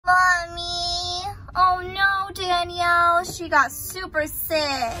Danielle, she got super sick.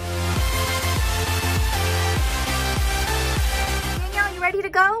 Danielle, you ready to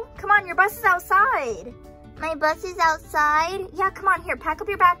go? Come on, your bus is outside. My bus is outside? Yeah, come on, here, pack up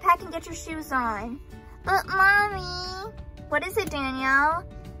your backpack and get your shoes on. But Mommy, What is it, Danielle?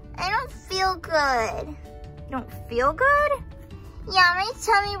 I don't feel good. You don't feel good? Yeah, my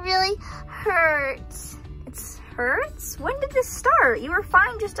tummy really hurts. It hurts? When did this start? You were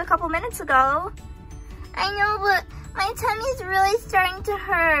fine just a couple minutes ago. I know, but my tummy's really starting to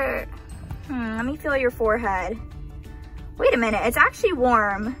hurt. Let me feel your forehead. Wait a minute, it's actually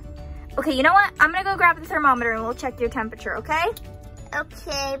warm. Okay, you know what? I'm gonna go grab the thermometer and we'll check your temperature, okay?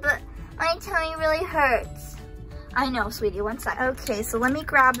 Okay, but my tummy really hurts. I know, sweetie, one sec. Okay, so let me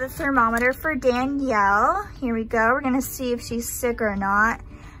grab the thermometer for Danielle. Here we go. We're gonna see if she's sick or not.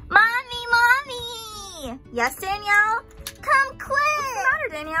 Mommy! Yes, Danielle? Come quick! What's the matter,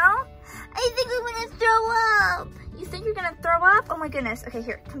 Danielle? I think I'm gonna throw up. You think you're gonna throw up? Oh my goodness. Okay,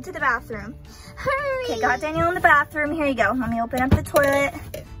 here, come to the bathroom. Hurry! Okay, got Danielle in the bathroom. Here you go. Let me open up the toilet.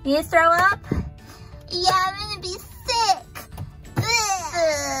 You need to throw up? Yeah, I'm gonna be sick.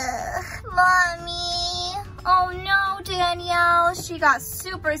 Ugh. Mommy. Oh no, Danielle. She got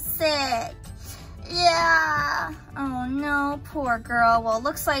super sick. Yeah. Oh no, poor girl. Well, it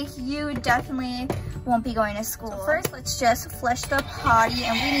looks like you definitely won't be going to school. So first, let's just flush the potty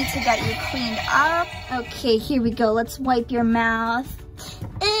and we need to get you cleaned up. Okay, here we go. Let's wipe your mouth.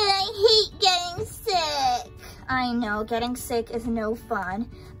 I hate getting sick. I know, getting sick is no fun.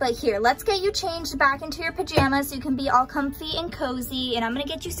 But here, let's get you changed back into your pajamas so you can be all comfy and cozy. And I'm gonna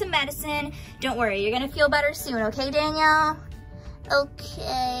get you some medicine. Don't worry, you're gonna feel better soon, okay, Danielle?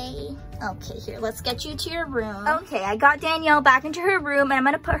 Okay. Okay, here, let's get you to your room. Okay, I got Danielle back into her room and I'm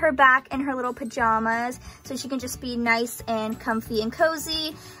gonna put her back in her little pajamas so she can just be nice and comfy and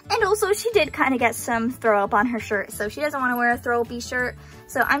cozy. And also, she did kind of get some throw up on her shirt, so she doesn't wanna wear a throw-up-y shirt.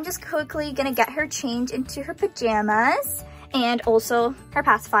 So I'm just quickly gonna get her changed into her pajamas and also her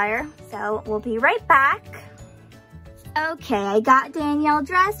pacifier. So we'll be right back. Okay, I got Danielle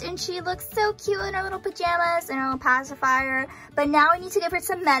dressed and she looks so cute in her little pajamas and her little pacifier. But now I need to give her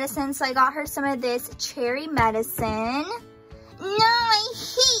some medicine, so I got her some of this cherry medicine. No, I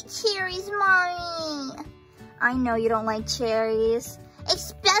hate cherries, Mommy. I know you don't like cherries.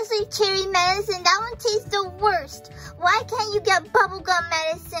 Especially cherry medicine, that one tastes the worst. Why can't you get bubblegum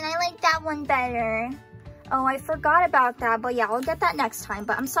medicine? I like that one better. Oh, I forgot about that, but yeah, I'll get that next time.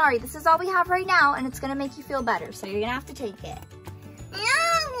 But I'm sorry, this is all we have right now, and it's gonna make you feel better, so you're gonna have to take it. No,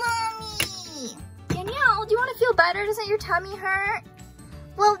 Mommy! Danielle, do you wanna feel better? Doesn't your tummy hurt?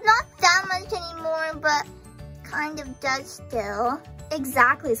 Well, not that much anymore, but kind of does still.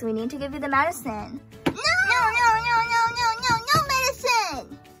 Exactly, so we need to give you the medicine. No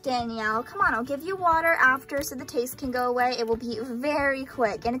medicine! Danielle, come on, I'll give you water after so the taste can go away. It will be very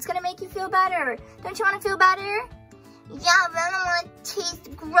quick and it's gonna make you feel better. Don't you wanna feel better? Yeah, but I don't wanna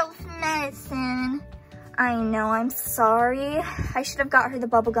taste gross medicine. I know, I'm sorry. I should have got her the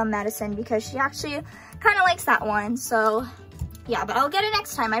bubblegum medicine because she actually kind of likes that one. So yeah, but I'll get it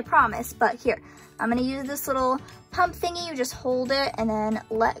next time, I promise. But here, I'm gonna use this little pump thingy. You just hold it and then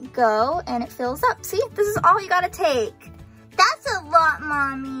let go and it fills up. See, this is all you gotta take. That's a lot,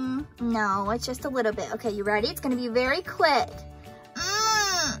 Mommy. No, it's just a little bit. Okay, you ready? It's gonna be very quick.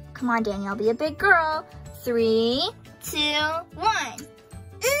 Come on, Danielle, be a big girl. 3, 2, 1.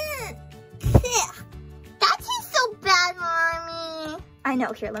 That tastes so bad, Mommy. I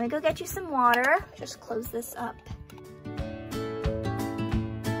know, here, let me go get you some water. Just close this up.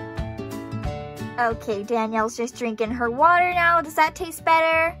 Okay, Danielle's just drinking her water now. Does that taste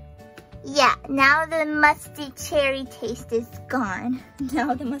better? Yeah, now the musty cherry taste is gone.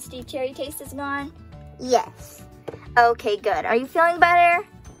 Now the musty cherry taste is gone? Yes. Okay, good. Are you feeling better?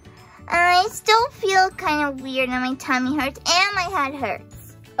 I still feel kind of weird and my tummy hurts and my head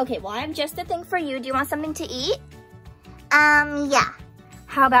hurts. Okay, well, I have just the thing for you. Do you want something to eat? Yeah.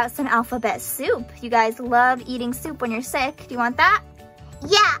 How about some alphabet soup? You guys love eating soup when you're sick. Do you want that?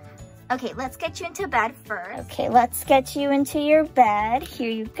 Yeah. Okay, let's get you into bed first. Okay, let's get you into your bed. Here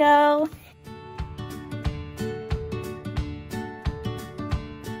you go.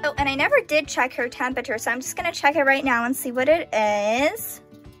 Oh, and I never did check her temperature, so I'm just gonna check it right now and see what it is.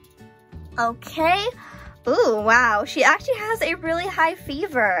 Okay. Ooh, wow, she actually has a really high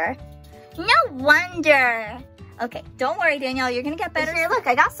fever. No wonder. Okay, don't worry, Danielle, you're gonna get better. Here, look,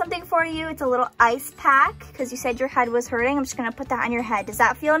 I got something for you. It's a little ice pack, because you said your head was hurting. I'm just gonna put that on your head. Does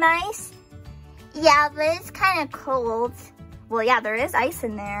that feel nice? Yeah, but it's kind of cold. Well, yeah, there is ice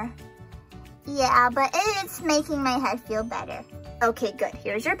in there. Yeah, but it's making my head feel better. Okay, good.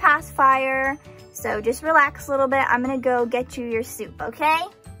 Here's your pacifier. So just relax a little bit. I'm gonna go get you your soup, okay?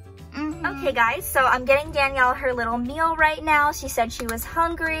 Okay guys, so I'm getting Danielle her little meal right now. She said she was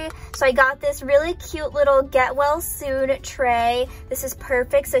hungry. So I got this really cute little get well soon tray. This is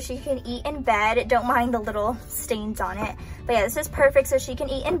perfect so she can eat in bed. Don't mind the little stains on it. But yeah, this is perfect so she can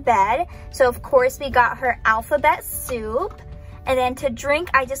eat in bed. So of course we got her alphabet soup. And then to drink,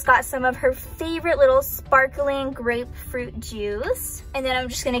 I just got some of her favorite little sparkling grapefruit juice. And then I'm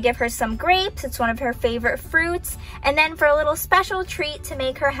just gonna give her some grapes. It's one of her favorite fruits. And then for a little special treat to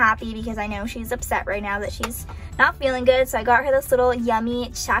make her happy, because I know she's upset right now that she's not feeling good. So I got her this little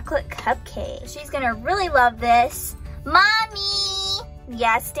yummy chocolate cupcake. She's gonna really love this. Mommy!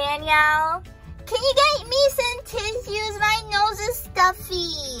 Yes, Danielle? Can you get me some tissues? My nose is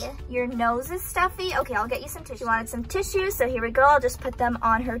stuffy. Your nose is stuffy? Okay, I'll get you some tissue. She wanted some tissues, so here we go. I'll just put them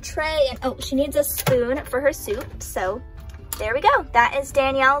on her tray. And oh, she needs a spoon for her soup. So there we go. That is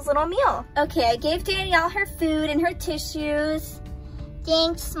Danielle's little meal. Okay, I gave Danielle her food and her tissues.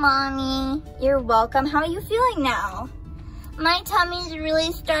 Thanks, Mommy. You're welcome. How are you feeling now? My tummy's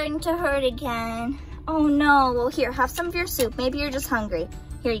really starting to hurt again. Oh no. Well, here, have some of your soup. Maybe you're just hungry.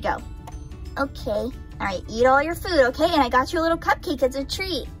 Here you go. Okay. All right, eat all your food, okay? And I got you a little cupcake as a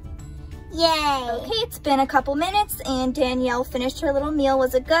treat. Yay. Okay, it's been a couple minutes and Danielle finished her little meal.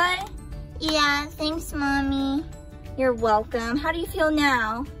 Was it good? Yeah, thanks, Mommy. You're welcome. How do you feel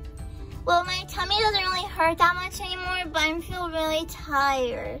now? Well, my tummy doesn't really hurt that much anymore, but I feel really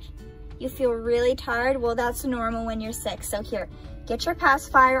tired. You feel really tired? Well, that's normal when you're sick. So here, get your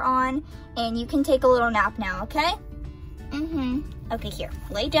pacifier on and you can take a little nap now, okay? Okay, here,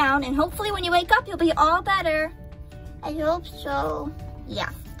 lay down, and hopefully when you wake up, you'll be all better. I hope so. Yeah,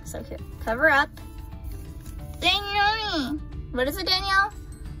 so here, cover up. Danielle! What is it, Danielle?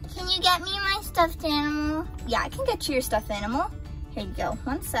 Can you get me my stuffed animal? Yeah, I can get you your stuffed animal. Here you go,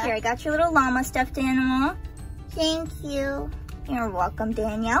 one sec. Here, I got your little llama stuffed animal. Thank you. You're welcome,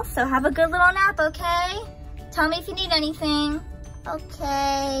 Danielle. So have a good little nap, okay? Tell me if you need anything.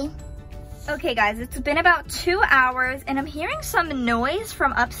 Okay. Okay guys, it's been about 2 hours and I'm hearing some noise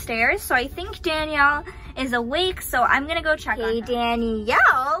from upstairs, so I think Danielle is awake, so I'm gonna go check on her. Hey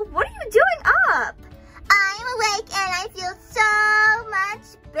Danielle, what are you doing up? I'm awake and I feel so much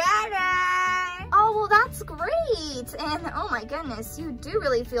better. Oh, well that's great. And oh my goodness, you do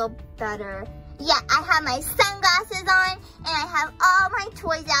really feel better. Yeah, I have my sunglasses on and I have all my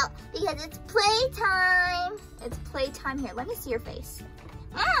toys out because it's playtime. It's playtime. Here, let me see your face.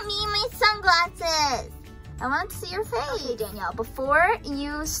 Mommy, my sunglasses. I want to see your face. Okay, Danielle, before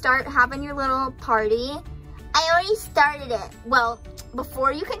you start having your little party, I already started it. Well,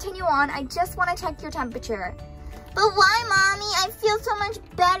 before you continue on, I just want to check your temperature. But why, Mommy? I feel so much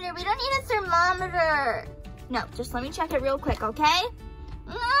better. We don't need a thermometer. No, just let me check it real quick, okay?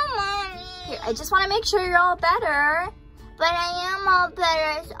 No, Mommy. Here, I just want to make sure you're all better. But I am all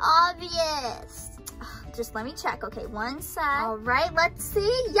better. It's obvious. Just let me check. Okay, one sec. All right, let's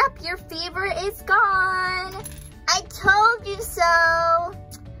see. Yep, your fever is gone. I told you so.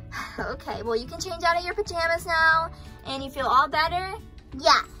 Okay, well, you can change out of your pajamas now, and you feel all better?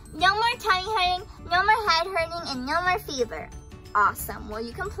 Yeah, no more tummy hurting, no more head hurting, and no more fever. Awesome. Well,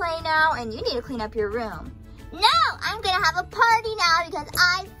 you can play now, and you need to clean up your room. No, I'm gonna have a party now because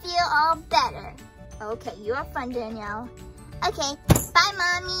I feel all better. Okay, you have fun, Danielle. Okay, bye,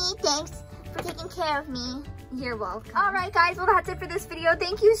 Mommy. Thanks for taking care of me. You're welcome. All right, guys, well, that's it for this video.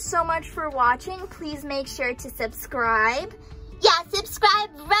 Thank you so much for watching. Please make sure to subscribe. Yeah, subscribe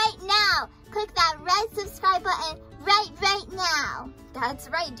right now. Click that red subscribe button right now. That's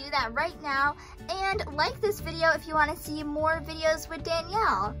right, do that right now. And like this video if you want to see more videos with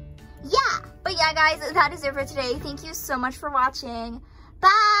Danielle. Yeah. But yeah, guys, that is it for today. Thank you so much for watching.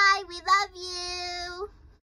 Bye.